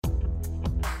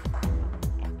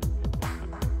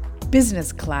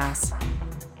Business Class,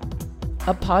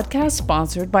 a podcast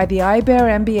sponsored by the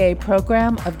IBEAR MBA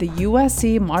Program of the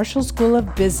USC Marshall School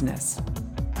of Business.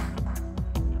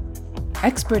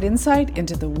 Expert insight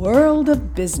into the world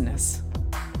of business.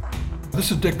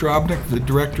 This is Dick Drobnick, the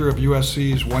director of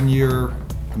USC's one-year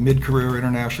mid-career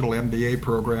international MBA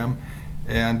program,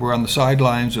 and we're on the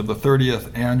sidelines of the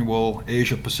 30th annual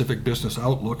Asia Pacific Business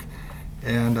Outlook,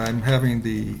 and I'm having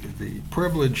the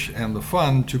privilege and the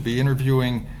fun to be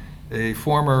interviewing a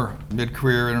former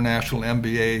mid-career international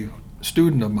MBA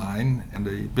student of mine and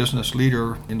a business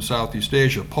leader in Southeast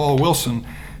Asia. Paul Wilson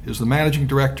is the managing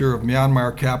director of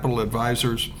Myanmar Capital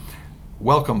Advisors.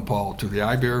 Welcome, Paul, to the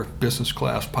IBEAR Business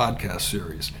Class podcast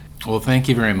series. Well, thank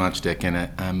you very much, Dick, and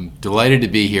I'm delighted to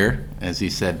be here. As you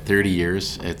said, 30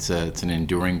 years. It's an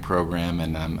enduring program,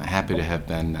 and I'm happy to have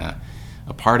been a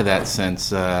part of that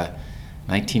since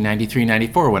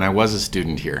 1993-94, when I was a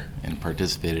student here and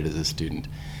participated as a student.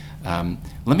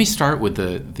 Let me start with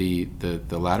the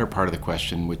latter part of the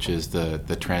question, which is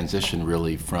the transition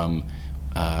really from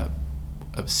a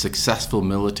successful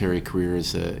military career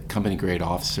as a company grade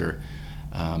officer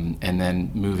and then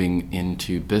moving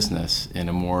into business in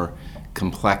a more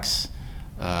complex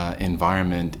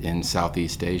environment in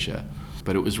Southeast Asia.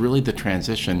 But it was really the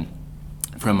transition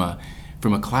from a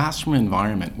classroom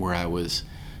environment where I was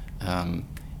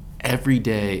every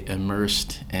day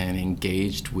immersed and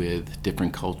engaged with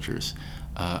different cultures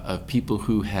of people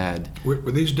who had... Were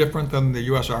these different than the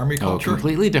U.S. Army culture? Oh,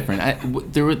 completely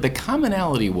different. The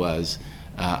commonality was,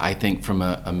 I think, from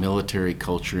a military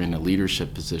culture in a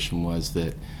leadership position was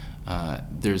that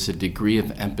there's a degree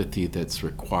of empathy that's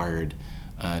required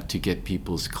to get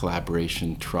people's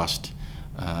collaboration, trust,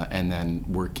 and then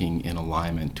working in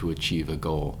alignment to achieve a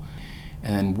goal.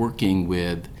 And then working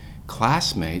with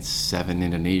classmates, 7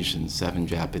 Indonesians, 7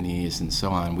 Japanese, and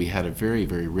so on. We had a very,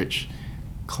 very rich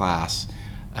class.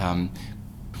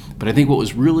 But I think what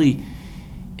was really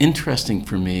interesting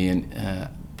for me, and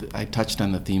I touched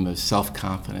on the theme of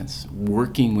self-confidence,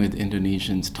 working with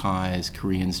Indonesians, Thais,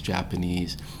 Koreans,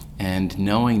 Japanese, and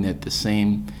knowing that the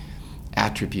same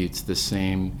attributes, the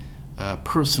same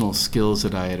personal skills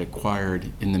that I had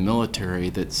acquired in the military,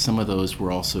 that some of those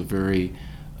were also very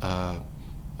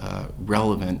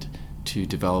relevant to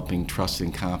developing trust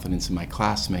and confidence in my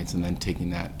classmates and then taking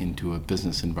that into a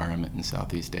business environment in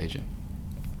Southeast Asia.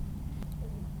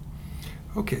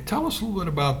 Okay, tell us a little bit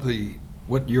about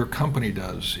what your company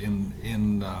does in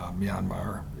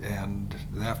Myanmar, and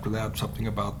after that, something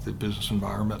about the business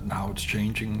environment and how it's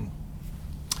changing.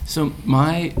 So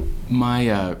my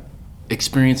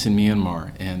experience in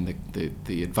Myanmar and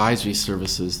the advisory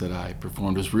services that I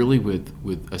performed was really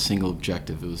with a single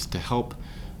objective. It was to help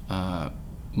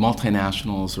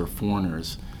multinationals or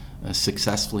foreigners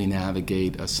successfully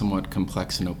navigate a somewhat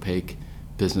complex and opaque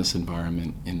business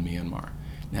environment in Myanmar.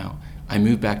 Now, I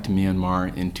moved back to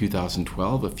Myanmar in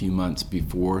 2012, a few months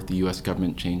before the U.S.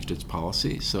 government changed its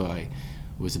policy. So I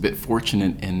was a bit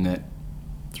fortunate in that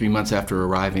 3 months after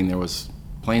arriving,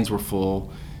 planes were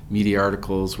full, media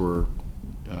articles were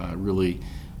really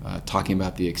talking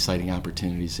about the exciting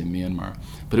opportunities in Myanmar.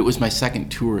 But it was my second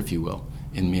tour, if you will,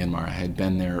 in Myanmar. I had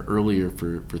been there earlier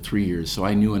for 3 years, so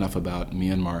I knew enough about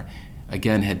Myanmar.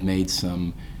 Again, had made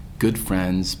some good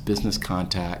friends, business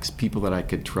contacts, people that I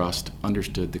could trust,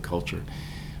 understood the culture.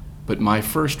 But my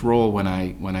first role when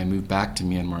I moved back to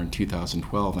Myanmar in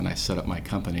 2012 and I set up my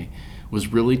company was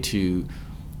really to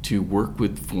work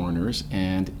with foreigners,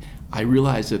 and I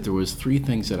realized that there was 3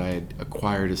 things that I had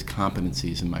acquired as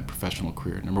competencies in my professional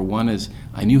career. Number one is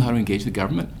I knew how to engage the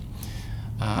government.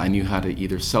 I knew how to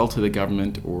either sell to the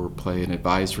government or play an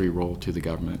advisory role to the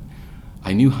government.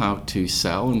 I knew how to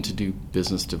sell and to do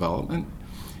business development.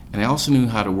 And I also knew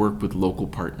how to work with local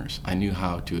partners. I knew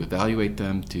how to evaluate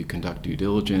them, to conduct due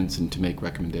diligence, and to make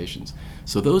recommendations.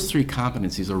 So those 3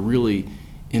 competencies are really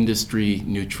industry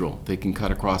neutral. They can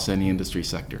cut across any industry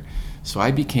sector. So I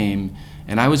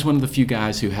was one of the few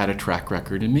guys who had a track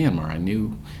record in Myanmar. I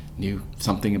knew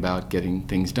something about getting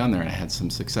things done there, and I had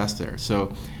some success there.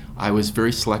 So I was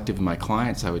very selective in my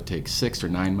clients. I would take 6 or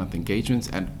 9 month engagements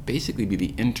and basically be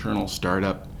the internal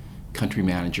startup country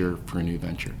manager for a new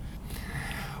venture.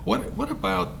 What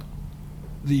about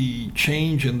the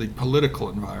change in the political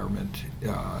environment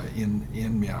in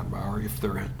Myanmar?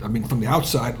 From the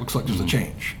outside, it looks like there's a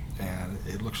change, and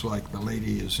it looks like the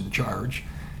lady is in charge.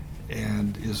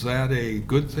 And is that a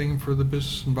good thing for the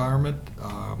business environment?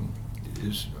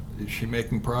 Is she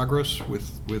making progress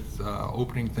with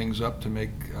opening things up to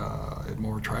make it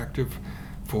more attractive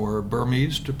for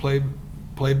Burmese to play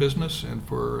business and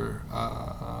for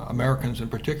Americans in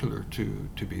particular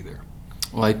to be there?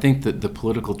 Well, I think that the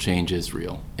political change is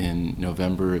real. In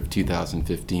November of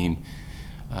 2015,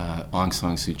 Aung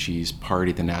San Suu Kyi's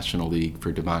party, the National League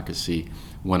for Democracy,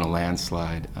 won a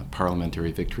landslide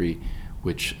parliamentary victory,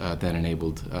 which then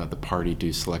enabled the party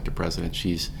to select a president.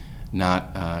 She's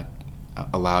not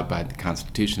allowed by the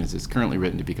Constitution, as it's currently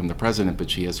written, to become the president, but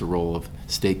she has a role of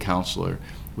state counselor,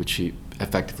 which she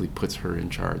effectively puts her in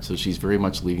charge. So she's very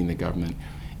much leading the government.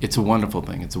 It's a wonderful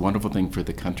thing. It's a wonderful thing for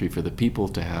the country, for the people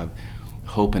to have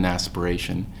hope and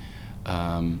aspiration,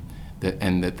 and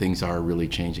that things are really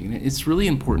changing. And it's really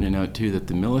important to note, too, that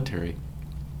the military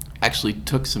actually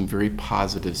took some very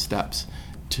positive steps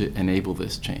to enable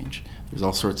this change. There's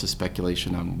all sorts of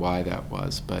speculation on why that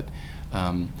was, but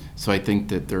so I think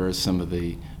that there are some of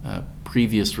the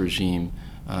previous regime,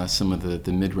 some of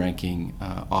the mid-ranking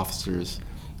officers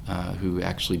who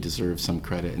actually deserve some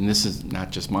credit. And this is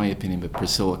not just my opinion, but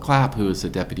Priscilla Clapp, who was the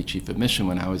deputy chief of mission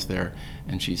when I was there,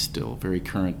 and she's still very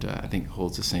current, I think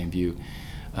holds the same view.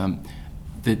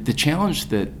 The challenge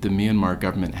that the Myanmar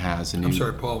government has... I'm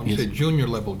sorry, Paul, when you say junior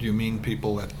level, do you mean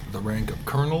people at the rank of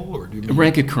colonel, or do you mean...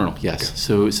 Rank of colonel, yes.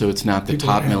 Okay. So it's not the people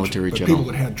top military general.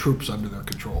 People that had troops under their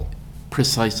control.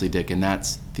 Precisely, Dick, and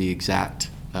that's the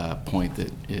exact point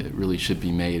that it really should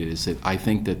be made, is that I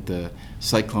think that the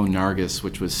Cyclone Nargis,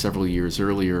 which was several years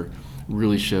earlier,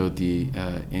 really showed the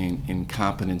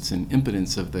incompetence and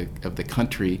impotence of the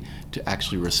country to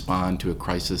actually respond to a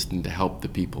crisis and to help the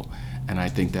people. And I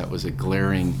think that was a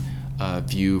glaring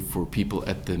view for people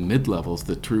at the mid-levels,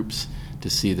 the troops, to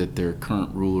see that their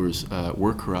current rulers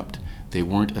were corrupt. They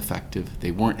weren't effective.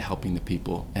 They weren't helping the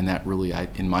people, and that really,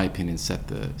 in my opinion, set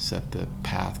the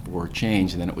path for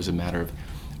change. And then it was a matter of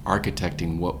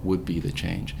architecting what would be the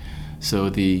change. So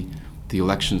the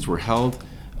elections were held.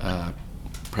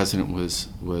 President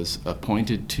was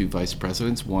appointed 2 vice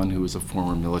presidents. One who was a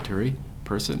former military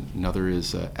person. Another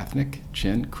is ethnic,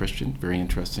 Chin, Christian. Very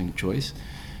interesting choice.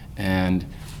 And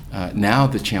now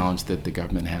the challenge that the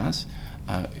government has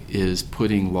is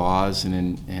putting laws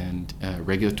and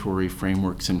regulatory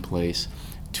frameworks in place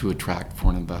to attract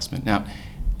foreign investment. Now,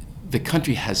 the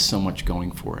country has so much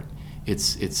going for it.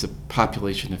 It's a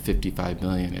population of 55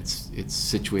 million. It's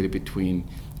situated between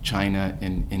China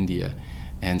and India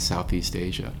and Southeast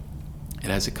Asia. It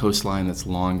has a coastline that's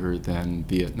longer than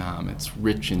Vietnam. It's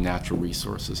rich in natural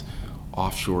resources,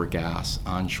 offshore gas,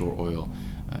 onshore oil,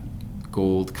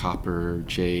 gold, copper,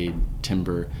 jade,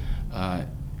 timber.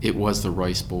 It was the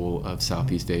Rice Bowl of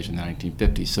Southeast Asia in the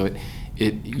 1950s. So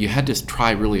you had to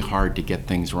try really hard to get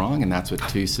things wrong, and that's what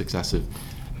 2 successive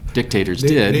dictators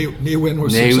did. Ne Win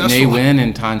was successful. Ne Win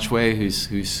and Tan Shui,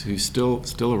 who's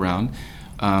still around.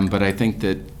 But I think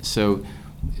that so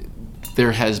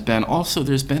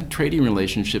there's been trading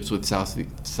relationships with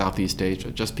Southeast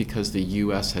Asia. Just because the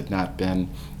U.S. had not been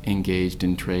engaged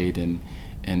in trade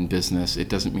and business, it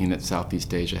doesn't mean that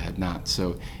Southeast Asia had not.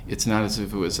 So it's not as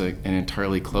if it was an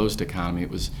entirely closed economy. It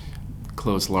was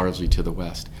closed largely to the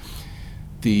West.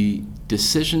 The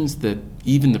decisions that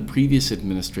even the previous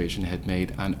administration had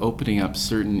made on opening up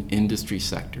certain industry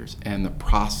sectors and the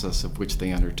process of which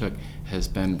they undertook has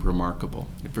been remarkable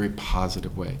in a very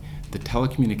positive way. The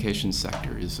telecommunications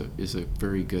sector is a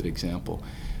very good example.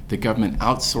 The government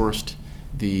outsourced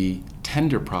the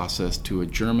tender process to a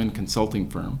German consulting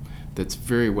firm that's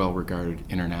very well regarded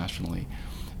internationally.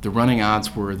 The running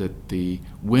odds were that the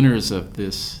winners of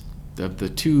the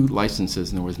 2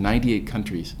 licenses, and there was 98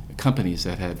 companies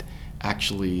that had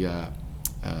actually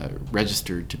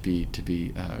registered to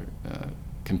be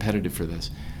competitive for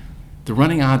this. The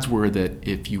running odds were that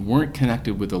if you weren't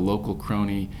connected with a local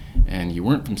crony and you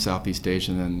weren't from Southeast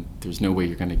Asia, then there's no way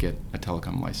you're going to get a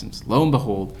telecom license. Lo and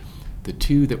behold, the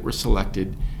 2 that were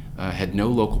selected had no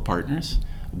local partners.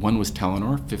 One was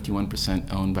Telenor,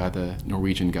 51% owned by the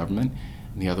Norwegian government,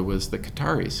 and the other was the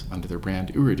Qataris under their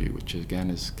brand Ooredoo, which again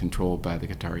is controlled by the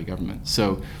Qatari government.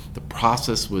 So the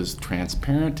process was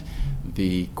transparent.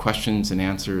 The questions and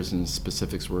answers and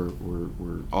specifics were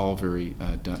all very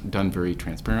done very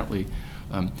transparently.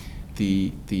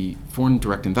 The foreign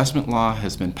direct investment law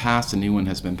has been passed. A new one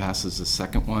has been passed as the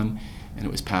second one, and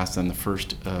it was passed on the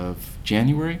 1st of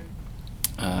January.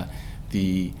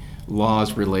 The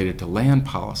laws related to land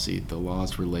policy, the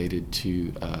laws related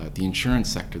to the insurance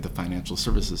sector, the financial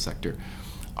services sector,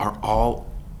 are all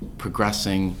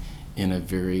progressing in a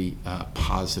very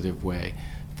positive way.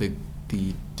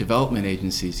 The development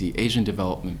agencies, the Asian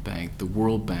Development Bank, the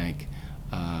World Bank,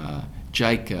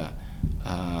 JICA,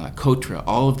 COTRA,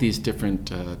 all of these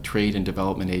different trade and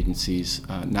development agencies,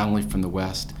 not only from the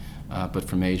West, but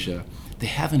from Asia, they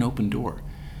have an open door.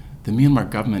 The Myanmar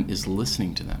government is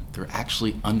listening to them. They're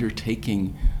actually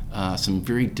undertaking some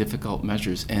very difficult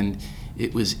measures. And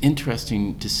it was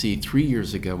interesting to see 3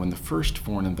 years ago when the first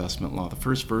foreign investment law, the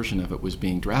first version of it, was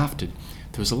being drafted,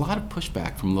 there was a lot of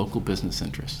pushback from local business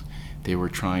interests. They were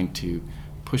trying to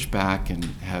push back and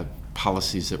have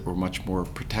policies that were much more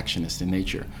protectionist in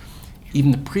nature.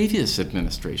 Even the previous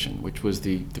administration, which was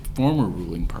the former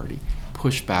ruling party,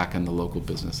 pushed back on the local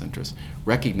business interests,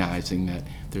 recognizing that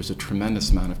there's a tremendous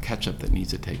amount of catch-up that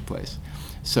needs to take place.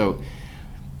 So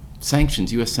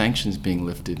sanctions, U.S. sanctions being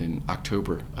lifted in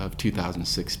October of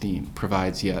 2016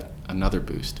 provides yet another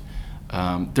boost.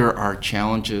 There are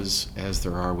challenges, as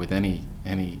there are with any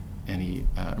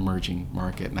emerging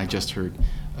market, and I just heard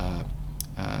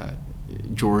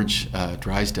George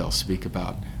Drysdale speak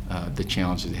about the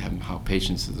challenges they have and how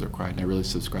patience is required, and I really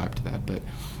subscribe to that. But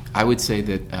I would say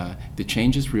that the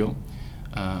change is real.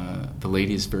 The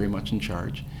lady is very much in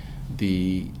charge.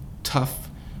 The tough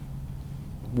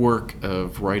work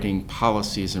of writing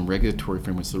policies and regulatory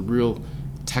frameworks, the real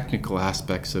technical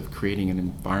aspects of creating an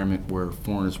environment where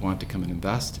foreigners want to come and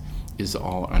invest, is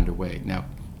all underway. Now,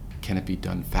 can it be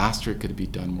done faster? Could it be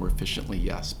done more efficiently?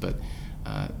 Yes, but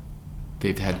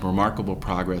they've had remarkable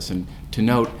progress, and to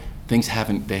note, they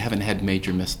haven't had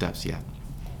major missteps yet.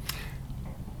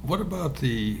 What about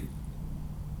the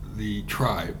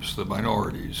tribes, the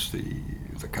minorities,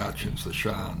 the Kachins, the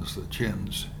Shans, the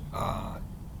Chins?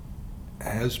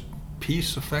 Has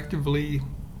peace effectively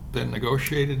been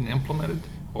negotiated and implemented,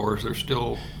 or is there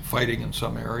still fighting in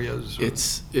some areas?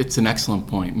 It's an excellent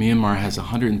point. Myanmar has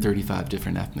 135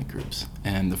 different ethnic groups,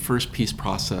 and the first peace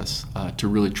process to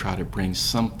really try to bring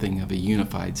something of a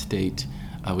unified state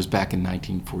was back in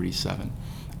 1947,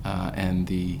 and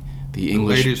the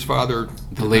English.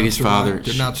 The lady's father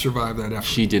did not She survive that effort.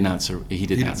 He did not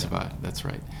survive. That's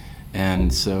right.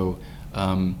 And so,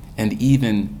 and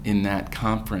even in that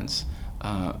conference,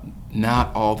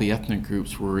 not all the ethnic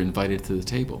groups were invited to the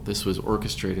table. This was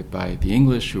orchestrated by the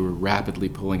English, who were rapidly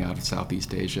pulling out of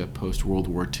Southeast Asia post-World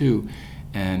War II,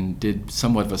 and did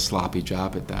somewhat of a sloppy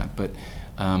job at that. But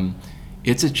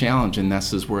it's a challenge, and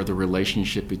this is where the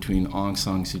relationship between Aung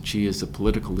San Suu Kyi as a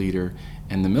political leader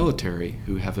and the military,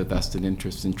 who have a vested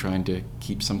interest in trying to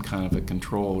keep some kind of a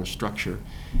control or structure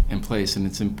in place. And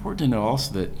it's important to know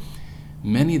also that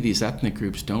many of these ethnic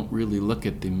groups don't really look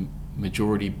at the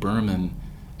majority Burman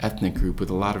ethnic group with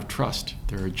a lot of trust.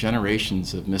 There are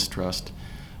generations of mistrust.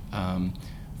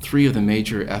 3 of the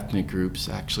major ethnic groups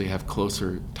actually have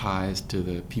closer ties to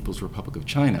the People's Republic of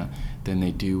China than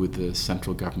they do with the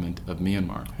central government of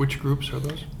Myanmar. Which groups are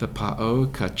those? The Pa'o,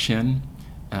 Kachin,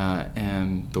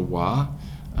 and the Wa,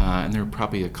 and there are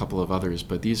probably a couple of others,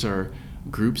 but these are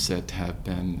groups that have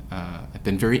been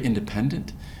very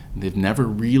independent. They've never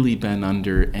really been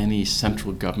under any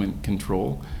central government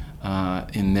control.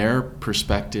 In their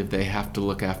perspective, they have to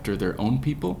look after their own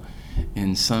people.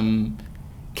 In some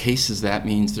cases, that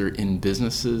means they're in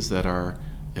businesses that are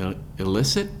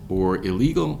illicit or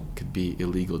illegal. Could be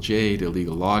illegal jade,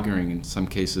 illegal logging, in some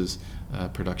cases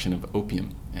production of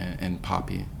opium and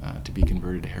poppy to be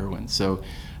converted to heroin. So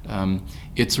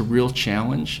it's a real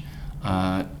challenge.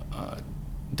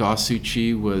 Daw Suu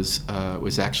Kyi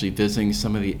was actually visiting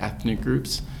some of the ethnic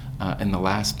groups in the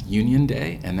last Union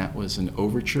Day, and that was an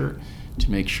overture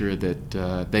to make sure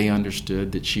that they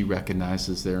understood that she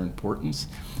recognizes their importance.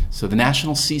 So the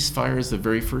national ceasefire is the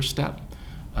very first step.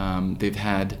 They've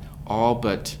had all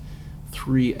but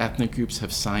 3 ethnic groups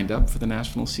have signed up for the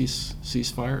national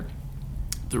ceasefire.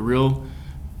 The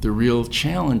real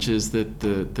challenge is that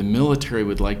the military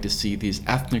would like to see these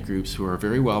ethnic groups, who are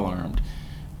very well armed,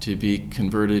 to be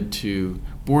converted to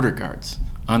border guards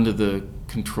under the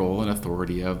control and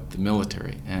authority of the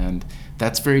military. And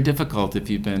that's very difficult if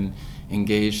you've been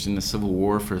engaged in the Civil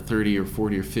War for 30 or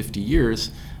 40 or 50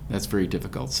 years. That's very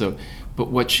difficult. So, but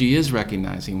what she is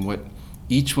recognizing, what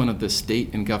each one of the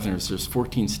state and governors, there's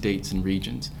 14 states and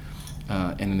regions,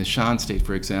 and in the Shan state,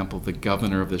 for example, the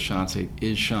governor of the Shan state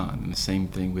is Shan, and the same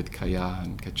thing with Kaya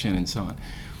and Kachin and so on.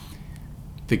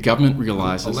 The government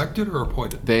realizes... Elected or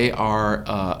appointed? They are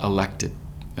elected,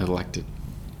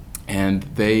 and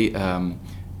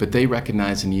but they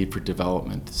recognize the need for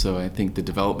development. So I think the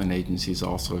development agencies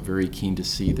also are very keen to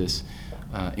see this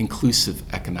inclusive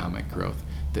economic growth,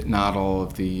 that not all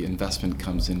of the investment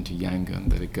comes into Yangon,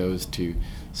 that it goes to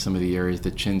some of the areas,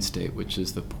 the Chin state, which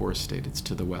is the poor state, it's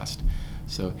to the west.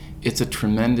 So it's a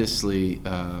tremendously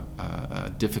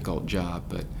difficult job,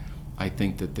 but I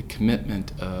think that the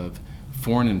commitment of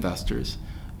foreign investors,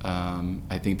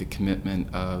 I think the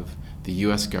commitment of the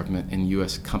U.S. government and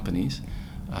U.S. companies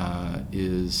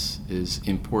is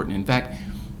important. In fact,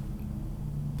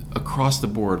 across the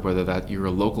board, whether that you're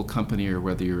a local company or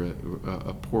whether you're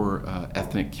a poor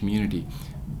ethnic community,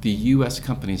 the U.S.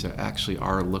 companies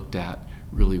are looked at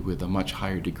really with a much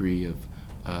higher degree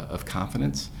of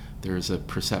confidence. There's a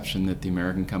perception that the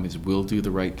American companies will do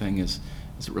the right thing as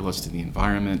it relates to the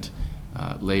environment,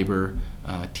 labor,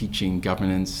 teaching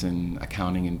governance and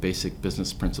accounting and basic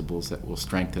business principles that will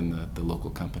strengthen the local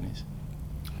companies.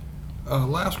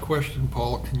 Last question,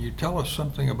 Paul. Can you tell us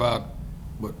something about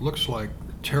what looks like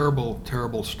terrible,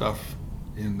 terrible stuff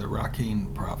in the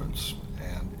Rakhine province?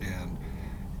 And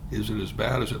is it as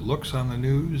bad as it looks on the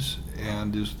news?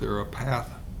 And is there a path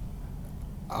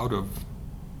out of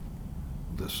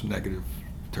this negative,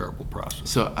 terrible process?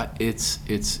 So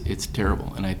it's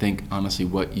terrible, and I think honestly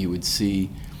what you would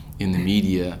see in the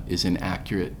media is an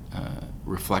accurate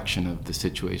reflection of the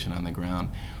situation on the ground.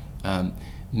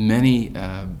 Many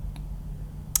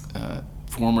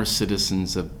former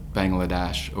citizens of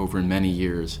Bangladesh over many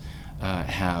years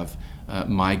have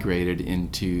migrated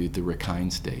into the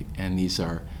Rakhine state, and these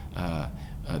are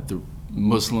the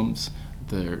Muslims.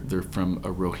 They're from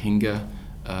a Rohingya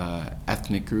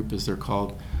ethnic group, as they're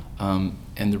called,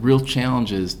 and the real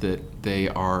challenge is that they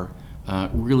are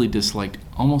really disliked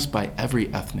almost by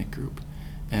every ethnic group,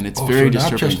 and it's very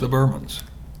disturbing. Not just the Burmans.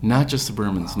 Not just the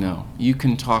Burmans, no. You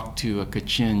can talk to a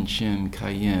Kachin, Chin,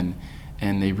 Kayin,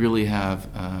 and they really have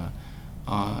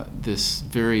this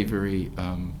very, very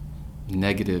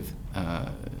negative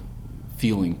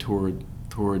feeling toward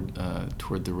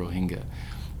the Rohingya.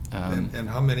 And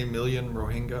how many million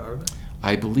Rohingya are there?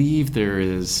 I believe there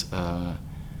is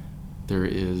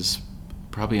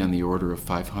probably on the order of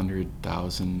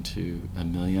 500,000 to a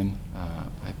million.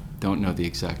 I don't know the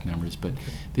exact numbers, but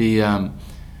the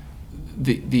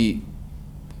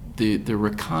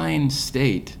Rakhine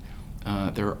state,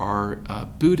 there are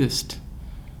Buddhist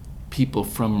people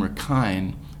from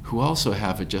Rakhine who also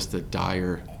have just a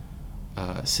dire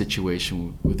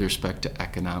situation with respect to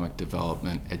economic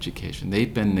development, education.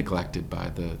 They've been neglected by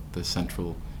the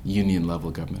central union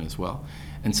level government as well,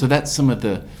 and so that's some of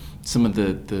the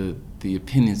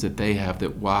opinions that they have,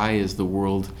 that why is the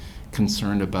world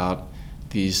concerned about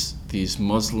these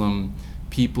Muslim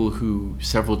people who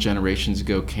several generations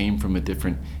ago came from a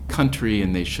different country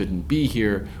and they shouldn't be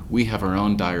here. We have our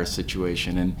own dire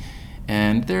situation,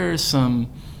 and there is some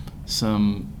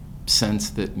sense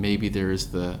that maybe there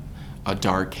is a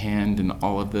dark hand in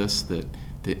all of this, that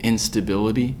the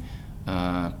instability,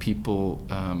 people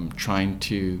trying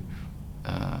to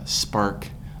spark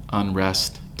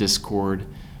unrest, discord,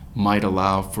 might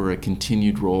allow for a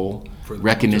continued role,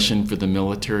 recognition for the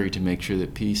military to make sure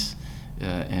that peace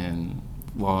and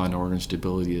law and order and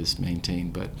stability is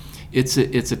maintained. But it's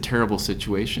a terrible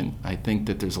situation. I think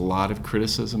that there's a lot of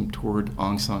criticism toward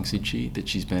Aung San Suu Kyi, that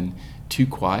she's been too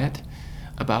quiet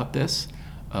about this.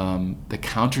 The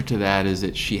counter to that is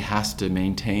that she has to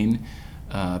maintain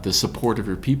the support of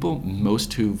her people,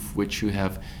 most of which who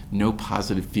have no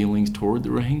positive feelings toward the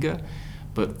Rohingya.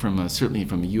 But certainly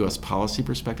from a U.S. policy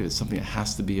perspective, it's something that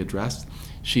has to be addressed.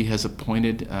 She has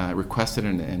requested,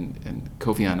 and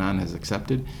Kofi Annan has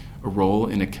accepted a role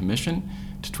in a commission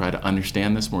to try to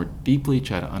understand this more deeply,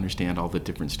 try to understand all the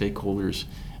different stakeholders'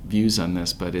 views on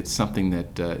this. But it's something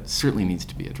that certainly needs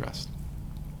to be addressed.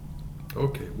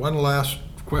 Okay, one last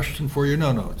question for you.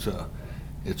 No,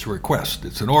 it's a request.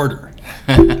 It's an order.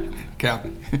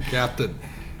 Captain,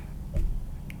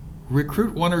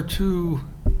 recruit one or two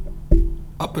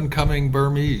up-and-coming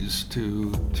Burmese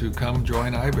to come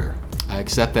join IBEAR. I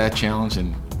accept that challenge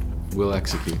and will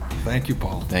execute. Thank you,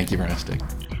 Paul. Thank you very much, Dick.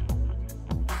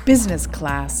 Business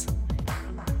Class.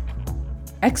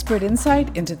 Expert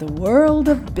insight into the world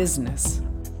of business.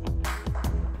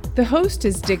 The host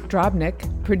is Dick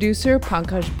Drobnick, producer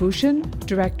Pankaj Bhushan,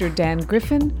 director Dan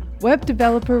Griffin, web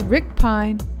developer Rick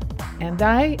Pine, and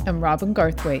I am Robin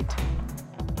Garthwaite.